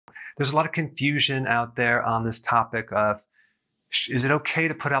There's a lot of confusion out there on this topic of, is it okay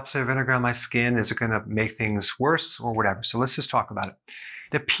to put apple cider vinegar on my skin? Is it going to make things worse or whatever? So let's just talk about it.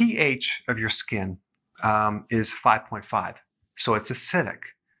 The pH of your skin is 5.5, so it's acidic.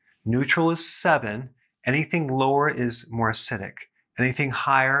 Neutral is 7. Anything lower is more acidic. Anything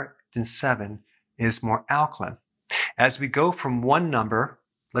higher than 7 is more alkaline. As we go from one number,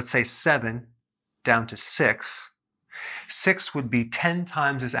 let's say 7, down to 6, 6 would be 10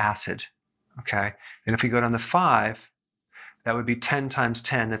 times as acid, okay? And if we go down to 5, that would be 10 times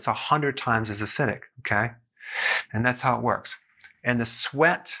 10. That's 100 times as acidic, okay? And that's how it works. And the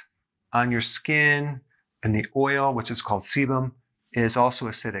sweat on your skin and the oil, which is called sebum, is also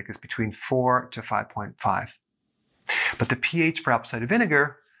acidic. It's between 4 to 5.5. But the pH for apple cider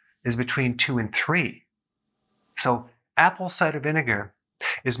vinegar is between 2 and 3. So apple cider vinegar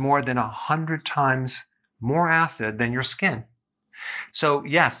is more than 100 times more acid than your skin. So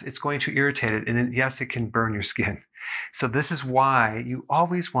yes, it's going to irritate it, and yes, it can burn your skin. So this is why you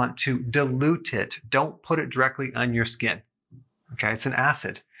always want to dilute it. Don't put it directly on your skin. Okay, it's an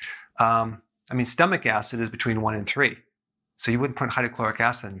acid. Stomach acid is between 1 and 3. So you wouldn't put hydrochloric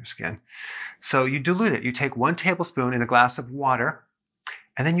acid on your skin. So you dilute it. You take 1 tablespoon in a glass of water,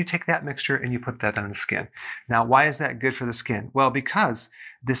 and then you take that mixture and you put that on the skin. Now, why is that good for the skin? Well, because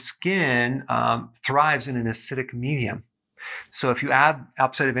the skin thrives in an acidic medium. So if you add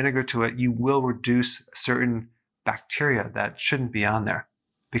apple cider vinegar to it, you will reduce certain bacteria that shouldn't be on there,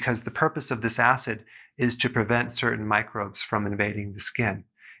 because the purpose of this acid is to prevent certain microbes from invading the skin.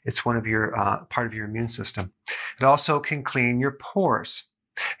 It's one of your part of your immune system. It also can clean your pores.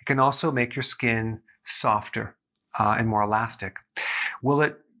 It can also make your skin softer and more elastic. Will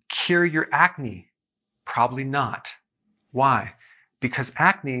it cure your acne? Probably not. Why? Because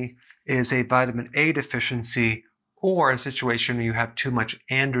acne is a vitamin A deficiency or a situation where you have too much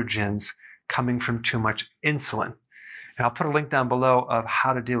androgens coming from too much insulin. And I'll put a link down below of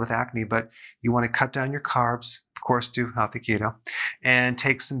how to deal with acne, but you want to cut down your carbs, of course, do healthy keto, and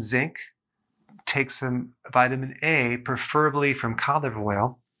take some zinc, take some vitamin A, preferably from cod liver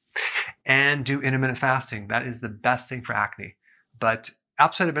oil, and do intermittent fasting. That is the best thing for acne. But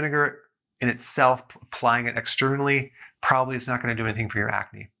apple cider vinegar in itself, applying it externally, probably is not going to do anything for your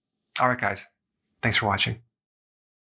acne. All right, guys. Thanks for watching.